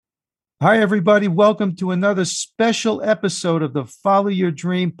Hi, everybody. Welcome to another special episode of the Follow Your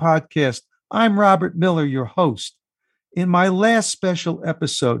Dream podcast. I'm Robert Miller, your host. In my last special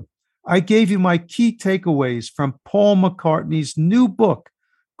episode, I gave you my key takeaways from Paul McCartney's new book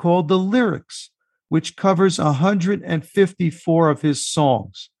called The Lyrics, which covers 154 of his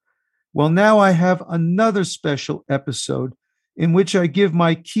songs. Well, now I have another special episode in which I give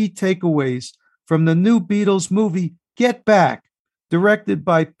my key takeaways from the new Beatles movie, Get Back, directed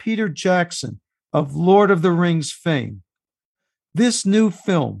by Peter Jackson of Lord of the Rings fame. This new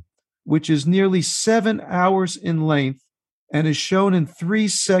film, which is nearly 7 hours in length and is shown in 3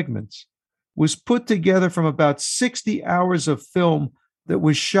 segments, was put together from about 60 hours of film that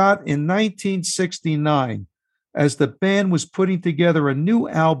was shot in 1969 as the band was putting together a new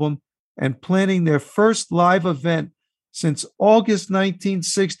album and planning their first live event since August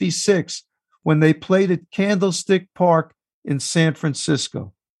 1966 when they played at Candlestick Park in San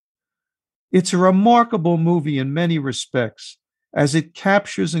Francisco. It's a remarkable movie in many respects, as it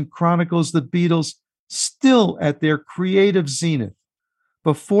captures and chronicles the Beatles still at their creative zenith,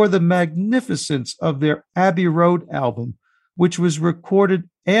 before the magnificence of their Abbey Road album, which was recorded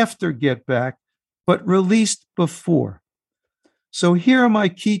after Get Back, but released before. So here are my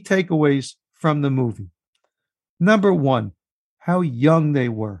key takeaways from the movie. Number 1, how young they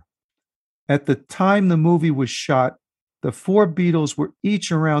were. At the time the movie was shot, the 4 Beatles were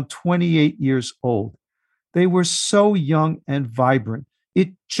each around 28 years old. They were so young and vibrant.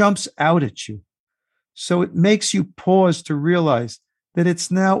 It jumps out at you. So it makes you pause to realize that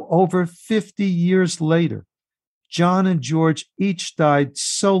it's now over 50 years later. John and George each died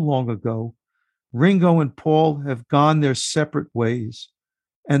so long ago. Ringo and Paul have gone their separate ways.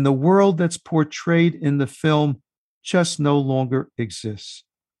 And the world that's portrayed in the film just no longer exists.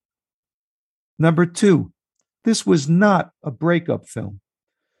 Number 2, this was not a breakup film.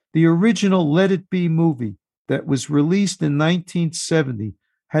 The original Let It Be movie that was released in 1970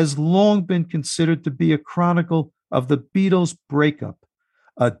 has long been considered to be a chronicle of the Beatles' breakup,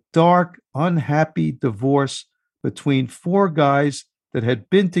 a dark, unhappy divorce between 4 guys that had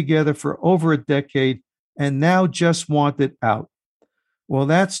been together for over a decade and now just wanted out. Well,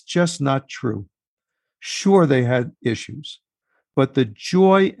 that's just not true. Sure, they had issues, but the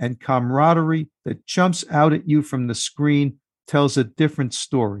joy and camaraderie that jumps out at you from the screen tells a different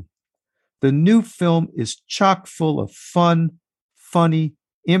story. The new film is chock full of fun, funny,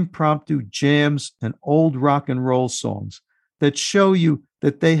 impromptu jams and old rock and roll songs that show you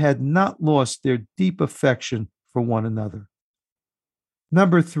that they had not lost their deep affection for one another.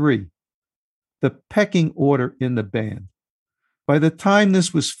 Number 3, the pecking order in the band. By the time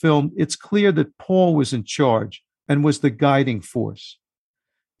this was filmed, it's clear that Paul was in charge and was the guiding force.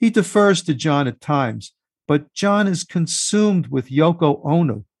 He defers to John at times, but John is consumed with Yoko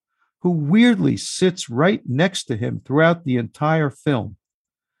Ono, who weirdly sits right next to him throughout the entire film.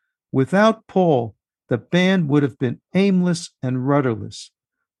 Without Paul, the band would have been aimless and rudderless,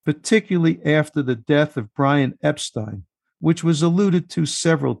 particularly after the death of Brian Epstein, which was alluded to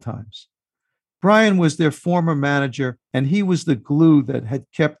several times. Brian was their former manager, and he was the glue that had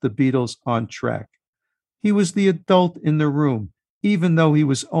kept the Beatles on track. He was the adult in the room, even though he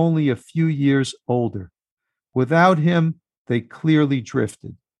was only a few years older. Without him, they clearly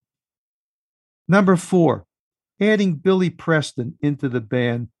drifted. Number 4, adding Billy Preston into the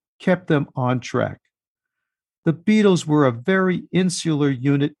band kept them on track. The Beatles were a very insular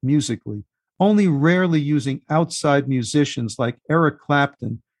unit musically, only rarely using outside musicians like Eric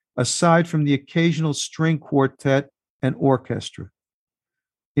Clapton, aside from the occasional string quartet and orchestra.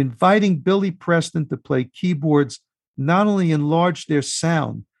 Inviting Billy Preston to play keyboards not only enlarged their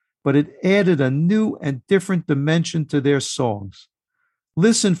sound, but it added a new and different dimension to their songs.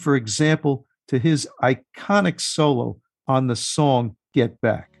 Listen, for example, to his iconic solo on the song Get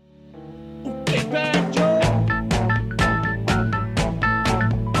Back. Get back, Joe.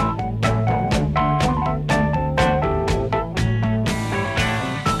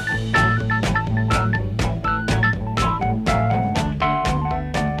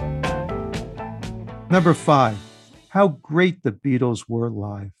 Number 5, how great the Beatles were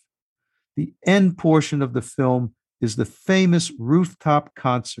live. The end portion of the film is the famous rooftop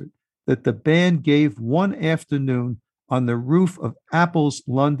concert that the band gave one afternoon on the roof of Apple's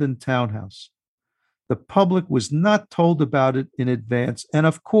London townhouse. The public was not told about it in advance, and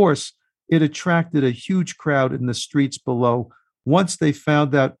of course, it attracted a huge crowd in the streets below once they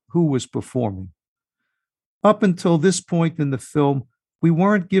found out who was performing. Up until this point in the film, we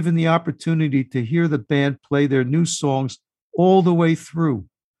weren't given the opportunity to hear the band play their new songs all the way through,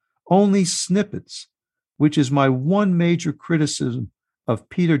 only snippets, which is my one major criticism of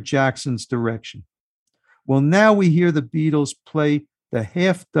Peter Jackson's direction. Well, now we hear the Beatles play the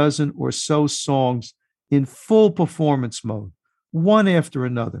half dozen or so songs in full performance mode, one after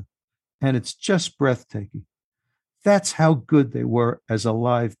another, and it's just breathtaking. That's how good they were as a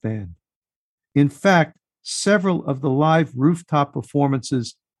live band. In fact, several of the live rooftop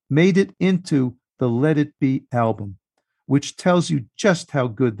performances made it into the Let It Be album, which tells you just how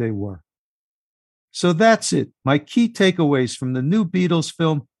good they were. So that's it, my key takeaways from the new Beatles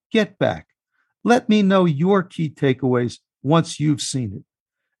film, Get Back. Let me know your key takeaways once you've seen it.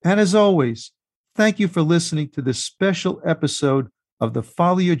 And as always, thank you for listening to this special episode of the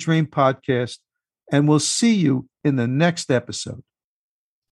Follow Your Dream podcast, and we'll see you in the next episode.